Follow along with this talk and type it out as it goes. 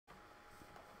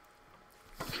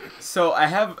So I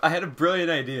had a brilliant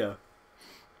idea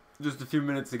just a few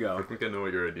minutes I ago. think I know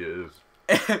what your idea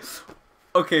is.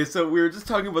 Okay, so we were just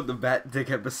talking about the Bat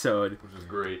Dick episode. Which is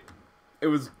great.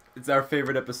 It's our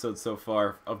favorite episode so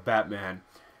far of Batman.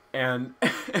 And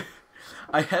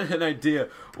I had an idea.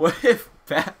 What if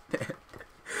Batman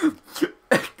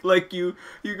like you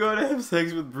go to have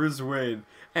sex with Bruce Wayne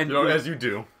and You know, like, as you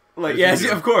do. like As yes, you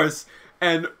do. of course.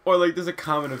 And or like there's a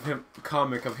comic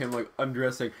of him like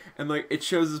undressing and like it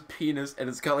shows his penis and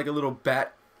it's got like a little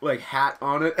bat like hat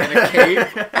on it and a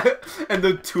cape and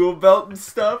the tool belt and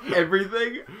stuff,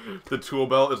 everything. The tool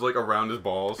belt is like around his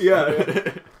balls. Yeah.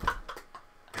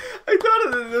 I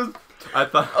thought it was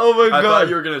oh my I god. thought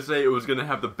you were gonna say it was gonna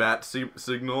have the bat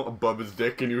signal above his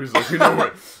dick, and he was like,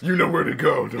 you know where to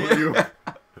go, don't you?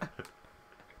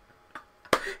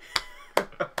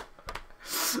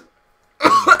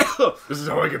 This is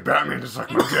how I get Batman to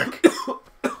suck my dick.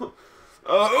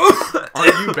 Are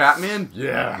you Batman?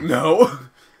 Yeah. No.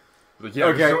 Like, yeah.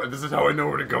 Okay. This is how I know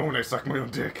where to go when I suck my own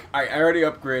dick. I already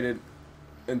upgraded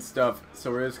and stuff, so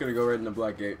we're just gonna go right into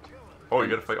Blackgate. Oh, you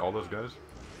gotta fight all those guys?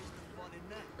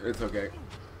 It's okay.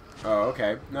 Oh,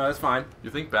 okay. No, that's fine.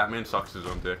 You think Batman sucks his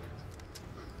own dick?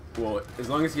 Well, as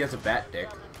long as he has a bat dick.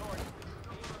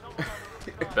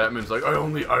 Batman's like, I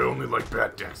only like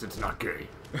bat dicks. It's not gay.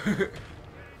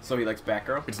 So he likes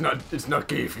Batgirl? It's not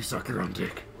gay if you suck your own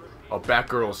dick. Oh,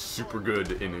 Batgirl's super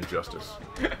good in Injustice.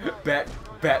 Bat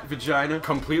vagina?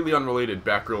 Completely unrelated,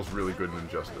 Batgirl's really good in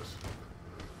Injustice.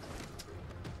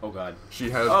 Oh god.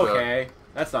 She has okay.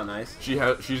 That's not nice.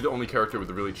 she's the only character with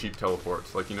the really cheap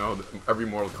teleports. Like, you know, every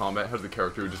Mortal Kombat has the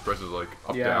character who just presses like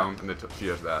up Yeah. down and she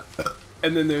has that.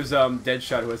 And then there's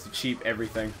Deadshot who has to cheap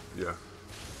everything. Yeah.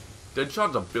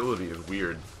 Deadshot's ability is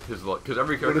weird. Because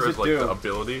every character does has it like do? the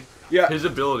ability. Yeah. His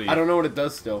ability. I don't know what it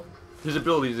does still. His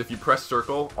ability is if you press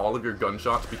circle, all of your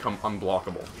gunshots become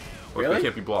unblockable. Like, Really? they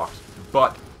can't be blocked.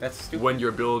 But That's stupid. when your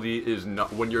ability is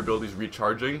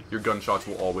recharging, your gunshots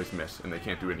will always miss and they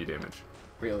can't do any damage.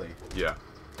 Really? Yeah.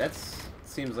 That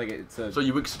seems like it's a... So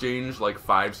you exchange like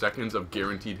 5 seconds of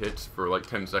guaranteed hits for like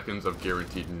 10 seconds of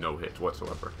guaranteed no hits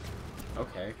whatsoever.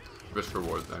 Okay. Risk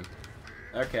reward then.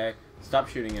 Okay. Stop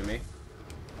shooting at me.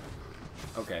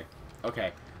 Okay.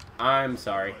 Okay. I'm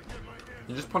sorry.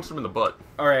 You just punched him in the butt.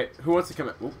 Alright, who wants to come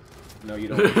at... Oop. No, you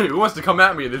don't. Who wants to come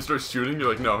at me and then start shooting? You're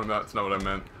like, no, that's not what I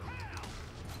meant.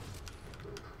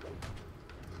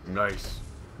 Nice.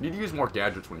 You need to use more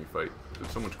gadgets when you fight.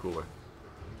 It's so much cooler.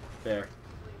 There.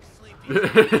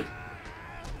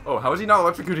 Oh, how is he not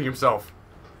electrocuting himself?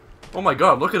 Oh my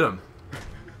god, look at him.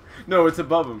 No, it's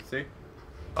above him, see?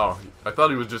 Oh, I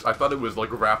thought it was like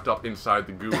wrapped up inside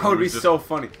the goo. That would be so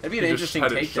funny. That'd be an He just interesting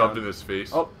had it shoved in takedown. his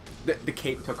face. Oh, the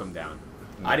cape took him down.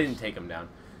 I Nice. didn't take him down.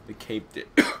 The cape did.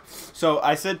 So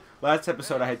I said last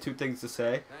episode I had 2 things to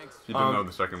say. You didn't know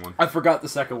the second one. I forgot the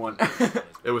second one.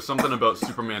 It was something about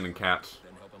Superman and cats.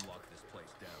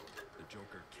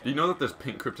 Do you know that there's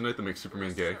pink kryptonite that makes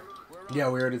Superman gay? Yeah,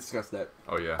 we already discussed that.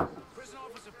 Oh yeah.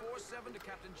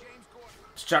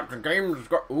 It's chapter games.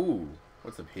 Ooh,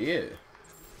 what's up here?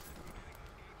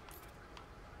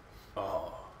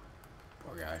 Oh,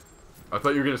 poor guy. I thought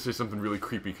you were gonna say something really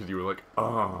creepy because you were like,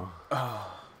 oh.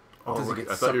 Oh, Doesn't look, get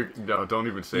I thought you sucked. no, don't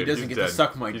even say He it. doesn't He's get dead. to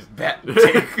suck my He's- bat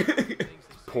dick.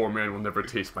 Poor man will never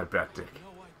taste my bat dick.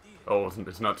 Oh,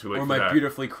 it's not too late Or for my that.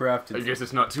 beautifully I crafted. guess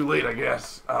it's not too late, I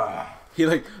guess. He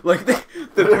like the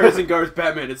person guards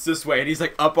Batman. It's this way, and he's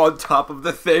like up on top of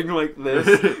the thing like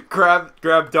this. grab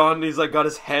Don, and he's like got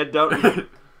his head down.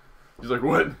 He's like,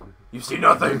 what? You see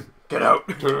nothing. Get out.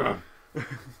 Turn around.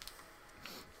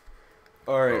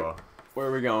 All right, Uh, where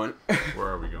are we going? where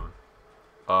are we going?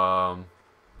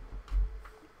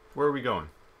 Where are we going?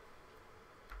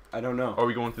 I don't know. Are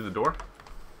we going through the door?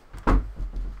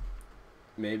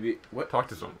 Maybe what? Talk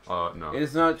to someone. No.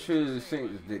 It's not true.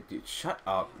 Dude, shut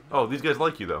up. Oh, these guys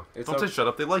like you though. It's Don't okay. say shut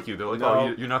up. They like you. They're like, No.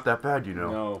 oh, you're not that bad, you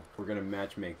know. No, we're gonna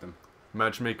match make them.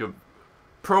 Matchmake a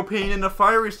propane and a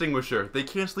fire extinguisher. They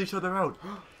cancel each other out.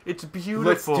 It's beautiful.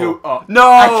 Let's do. Oh No!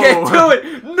 I can't do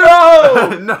it.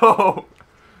 No. No!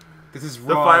 This is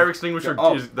The wrong. fire extinguisher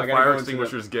Oh, is the I gotta fire go into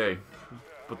extinguisher is gay,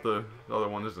 but the other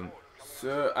one isn't.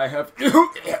 Sir, I have.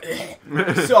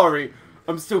 Sorry,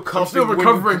 I'm still coughing. I'm still when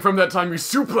recovering from that time you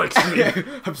suplexed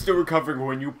me. I'm still recovering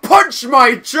when you punch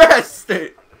my chest.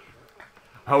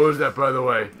 How was that, by the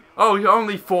way? Oh, you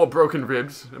only 4 broken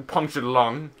ribs and punctured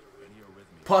lung.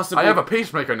 Possibly. I have a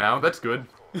pacemaker now. That's good.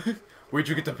 Where'd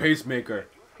you get the pacemaker?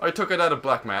 I took it out of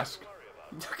Black Mask.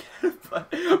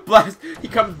 Blast. He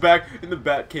comes back in the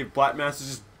Batcave. Black Mass is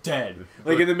just dead.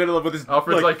 Like in the middle of with his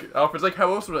Alfred's like,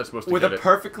 how else was I supposed to with get a it?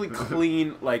 perfectly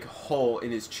clean like hole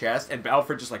in his chest, and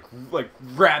Alfred just like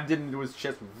grabbed it into his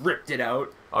chest, ripped it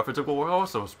out. Alfred's like, well, we're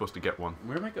also supposed to get one.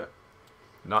 Where am I going?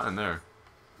 Not in there.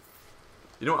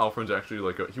 You know, Alfred's actually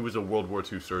like he was a World War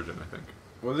II surgeon, I think.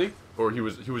 Was he? Or he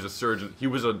was a surgeon. He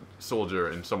was a soldier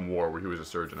in some war where he was a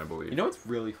surgeon, I believe. You know what's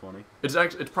really funny? It's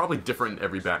probably different in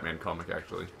every Batman comic,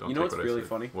 actually. Don't You know take what's what I really say.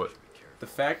 funny? What? The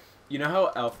fact, you know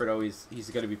how Alfred always, he's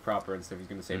going to be proper and stuff, he's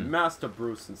going to say Master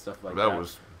Bruce and stuff like that. That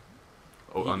was...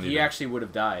 Oh, he actually would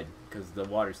have died because the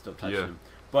water still touched Yeah. him.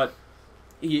 But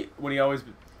he's always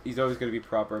going to be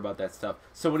proper about that stuff.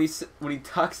 So when he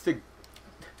talks to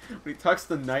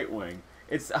Nightwing,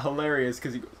 it's hilarious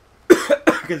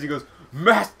because he goes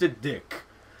Master Dick,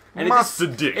 and Master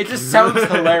Dick. It just sounds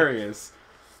hilarious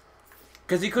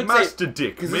because he could Master say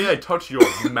Dick. May I touch your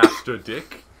Master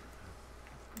Dick?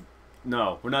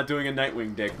 No, we're not doing a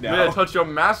Nightwing dick now. May I touch your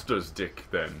master's dick,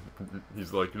 then?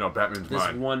 He's like, no, Batman's this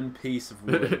mine. one piece of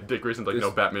wood. Dick Grayson's like, no,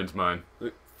 Batman's mine.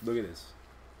 Look at this.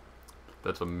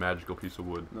 That's a magical piece of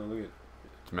wood. No, look at it.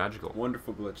 It's magical.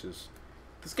 Wonderful glitches.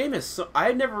 This game is so... I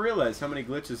had never realized how many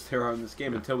glitches there are in this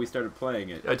game until we started playing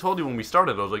it. I told you when we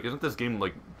started, I was like, isn't this game,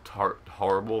 like,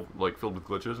 horrible, like, filled with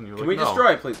glitches? And you're Can like, we no.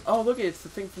 destroy it, please? Oh, look, it's the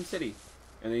thing from City.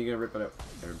 And then you're going to rip it up.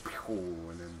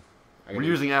 And then... We're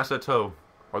using Asset Toe.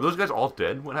 Are those guys all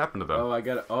dead? What happened to them? Oh, I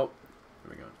got it. Oh.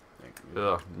 There we go. Thank you.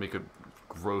 Ugh, make a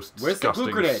gross, Where's the disgusting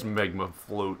glue grenade? smegma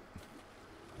float.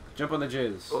 Jump on the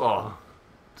jizz. Oh,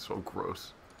 so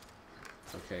gross.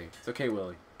 It's okay. It's okay,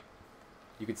 Willie.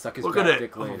 You can suck his Look at back it.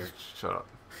 dick later. Oh, shut up.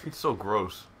 It's so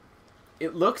gross.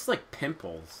 It looks like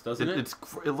pimples, doesn't it?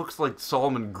 It looks like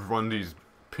Solomon Grundy's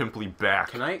pimply back.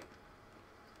 Can I...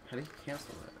 How do you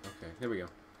cancel that? Okay, there we go.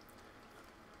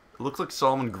 It looks like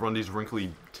Solomon Grundy's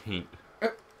wrinkly taint.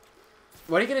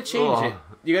 Why are you gonna change it?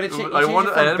 You gotta change it I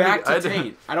from back to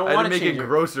taint. I don't want to change make it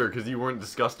grosser because you weren't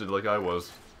disgusted like I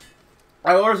was.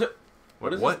 I also... What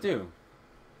does What? this do?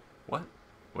 What?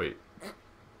 Wait.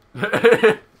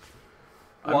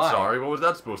 I'm Why? sorry. What was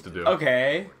that supposed to do?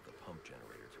 Okay.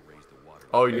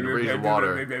 Oh, you need to raise the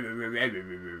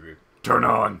water. Turn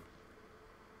on.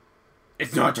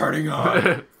 It's not turning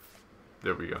on.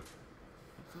 There we go.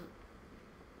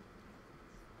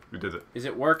 We did it. Is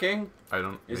it working? I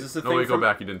don't... Is this the no, thing wait, go from-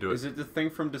 back. You didn't do it. Is it the thing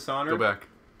from Dishonored? Go back.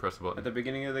 Press the button. At the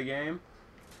beginning of the game?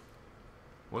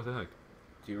 What the heck?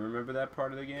 Do you remember that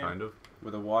part of the game? Kind of.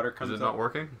 Where the water comes Is up? it not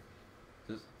working?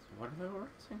 What am I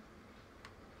working?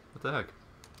 What the heck?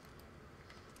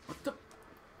 What the...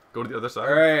 Go to the other side.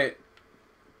 Alright.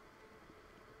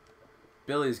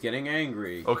 Billy's getting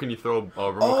angry. Oh, can you throw remote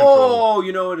control? Oh,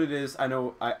 you know what it is. I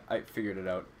know. I figured it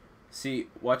out. See,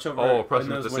 watch over. Oh, press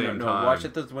them in at those the same windows. time. No, watch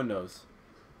at those windows.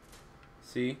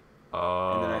 See?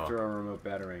 And then I Oh. throw a remote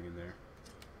batarang in there.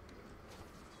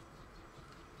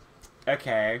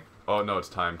 Okay. Oh, no, it's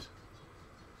timed.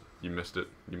 You missed it.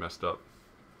 You messed up.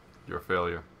 You're a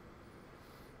failure.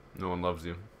 No one loves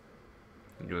you.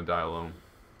 You're gonna die alone.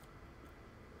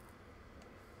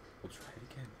 We'll try it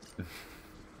again.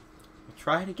 We'll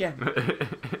try it again.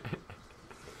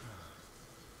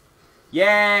 Yay!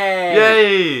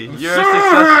 Yay! I'm You're so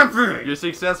happy! You're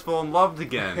successful and loved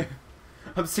again.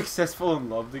 I'm successful and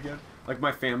loved again. Like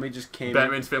my family just came.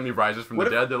 Batman's family rises from What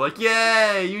the if- dead. They're like,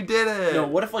 "Yay! You did it!" No,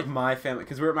 what if like my family?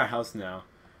 Because we're at my house now.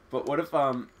 But what if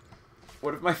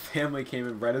my family came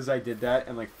in right as I did that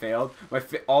and like failed?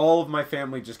 All of my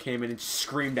family just came in and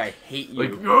screamed, "I hate you!"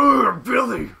 Like, "Oh,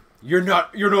 Billy! You're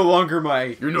no longer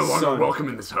my. You're no longer son." welcome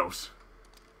in this house."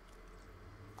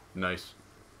 Nice.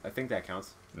 I think that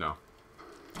counts. No.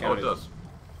 Yeah, Oh, it does.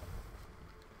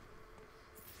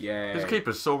 Yay. His cape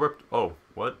is so ripped. Oh,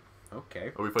 what?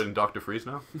 Okay. Are we fighting Dr. Freeze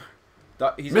now?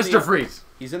 He's Mr. In the, Freeze!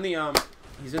 He's in the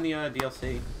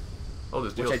DLC. Oh,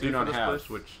 there's Which DLC I do not for this have. place?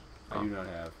 Which... I do not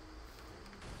have.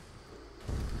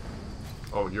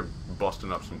 Oh, you're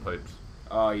busting up some pipes.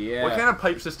 Oh yeah. What kind of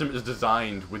pipe system is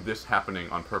designed with this happening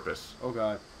on purpose? Oh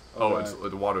god. Oh, God. it's,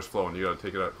 the water's flowing. You gotta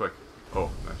take it out quick. Oh,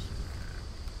 nice.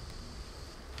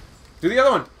 Do the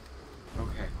other one.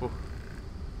 Okay. Whew.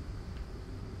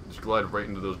 Just glide right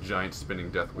into those giant spinning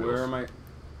death wheels. Where am I?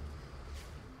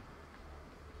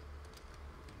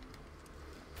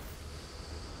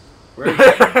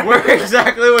 Where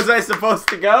exactly was I supposed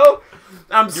to go?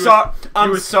 I'm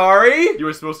sorry. You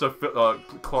were supposed to...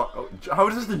 how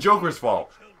is this the Joker's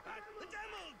fault?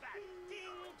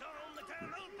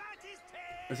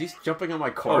 Is he jumping on my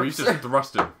Oh, corpse? he's just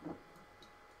thrusted.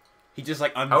 He just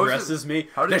like is it- undresses me.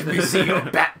 how did- Let me see your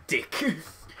bat dick.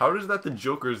 How does that the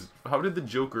Joker's... How did the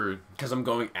Joker... Because I'm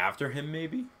going after him,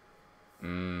 maybe?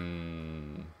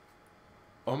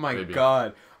 Oh my Maybe.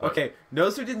 god. What? Okay,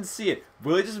 those who didn't see it,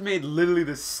 Willie just made literally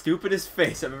the stupidest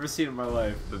face I've ever seen in my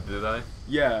life. Did I?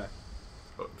 Yeah.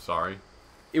 Oh, sorry.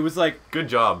 It was like... Good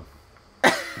job.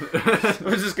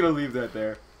 We're just gonna leave that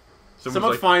there.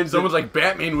 Someone finds Someone's like,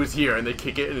 Batman was here, and they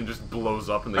kick it, and it just blows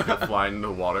up, and they go flying into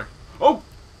the water. Oh!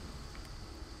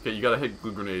 Okay, you gotta hit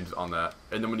glue grenades on that.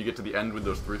 And then when you get to the end with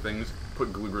those 3 things,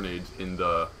 put glue grenades in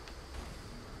the...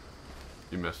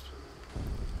 You missed.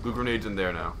 Glue grenades in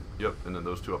there now. Yep, and then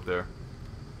those 2 up there.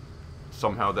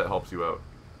 Somehow that helps you out.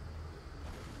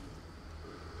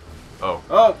 Oh.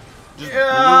 Oh! Just yeah!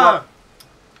 blew up.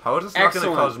 How is this not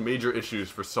Excellent. gonna cause major issues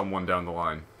for someone down the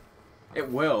line? It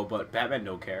will, but Batman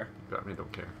don't care. Batman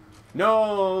don't care.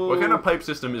 No! What kind of pipe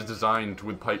system is designed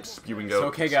with pipes spewing out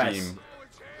okay, steam? guys.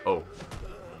 Oh.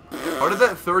 How did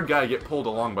that 3rd guy get pulled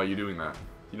along by you doing that?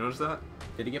 You notice that?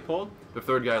 Did he get pulled? The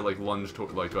 3rd guy like lunged,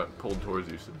 got pulled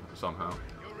towards you somehow.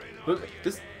 Look,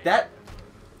 that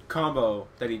combo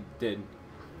that he did,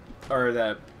 or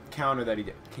that counter that he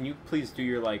did. Can you please do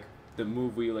your the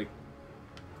move where you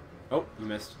Oh, you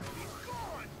missed.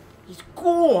 He's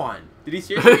gone. Did he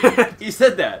seriously? He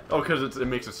said that. Oh, because it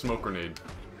makes a smoke grenade.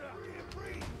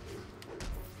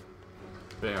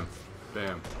 Bam,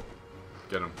 bam.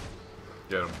 Get him.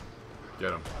 Get him.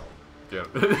 Get him. Get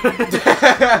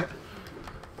him.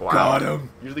 Wow. Got him.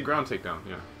 Usually ground takedown,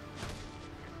 yeah.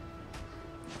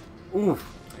 Oof.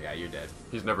 Yeah, you're dead.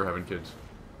 He's never having kids.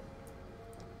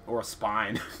 Or a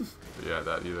spine. Yeah,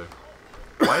 that either.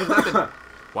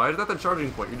 Why is that the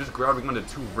charging point? You're just grabbing onto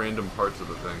 2 random parts of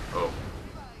the thing. Oh.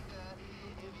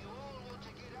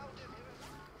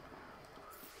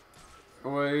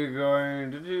 What are you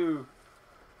going to do?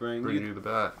 Bring you the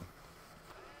bat.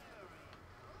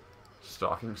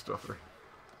 Stocking stuffer.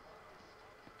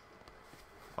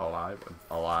 Alive.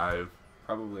 Alive.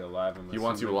 Probably alive. He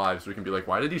wants you alive so he can be like,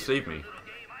 why did he save me?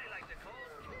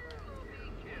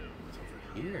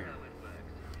 Here.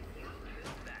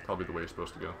 Probably the way it's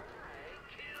supposed to go.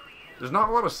 There's not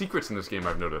a lot of secrets in this game,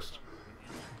 I've noticed.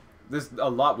 There's a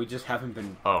lot, we just haven't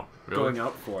been Oh, really? going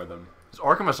out for them. This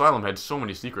Arkham Asylum had so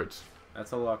many secrets.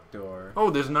 That's a locked door. Oh,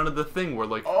 there's none of the thing where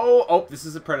like... Oh, this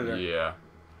is a predator. Yeah.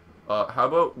 How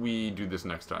about we do this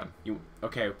next time?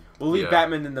 Okay, we'll leave Yeah.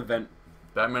 Batman in the vent.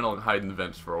 Batman will hide in the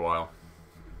vents for a while.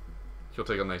 He'll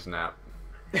take a nice nap.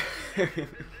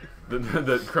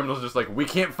 The criminal's just like, we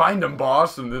can't find him,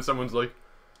 boss. And then someone's like,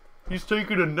 he's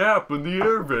taking a nap in the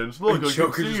air vents. Look, And I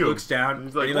Joker can see just him. looks down. And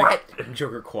he's like, and what?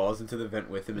 Joker crawls into the vent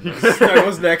with him and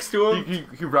snuggles next to him.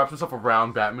 He wraps himself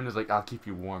around Batman. He's like, I'll keep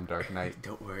you warm, Dark Knight.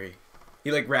 Don't worry. He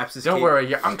wraps his Don't cape. worry,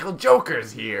 your Uncle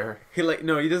Joker's here. He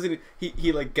no, he doesn't. He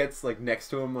gets next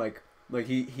to him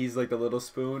he's like the little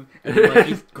spoon, and then,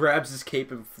 he grabs his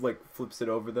cape and flips it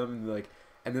over them,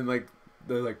 and then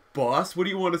they're like, boss, what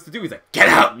do you want us to do? He's like, get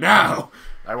out now.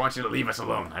 I want you to leave us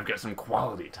alone. I've got some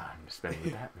quality time to spend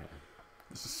with Batman.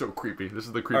 This is so creepy. This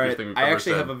is the creepiest thing we've ever said. I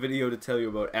actually have a video to tell you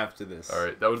about after this.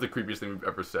 Alright, that was the creepiest thing we've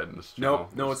ever said in this channel.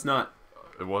 Nope, no, it's not.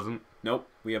 It wasn't? Nope,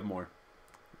 we have more.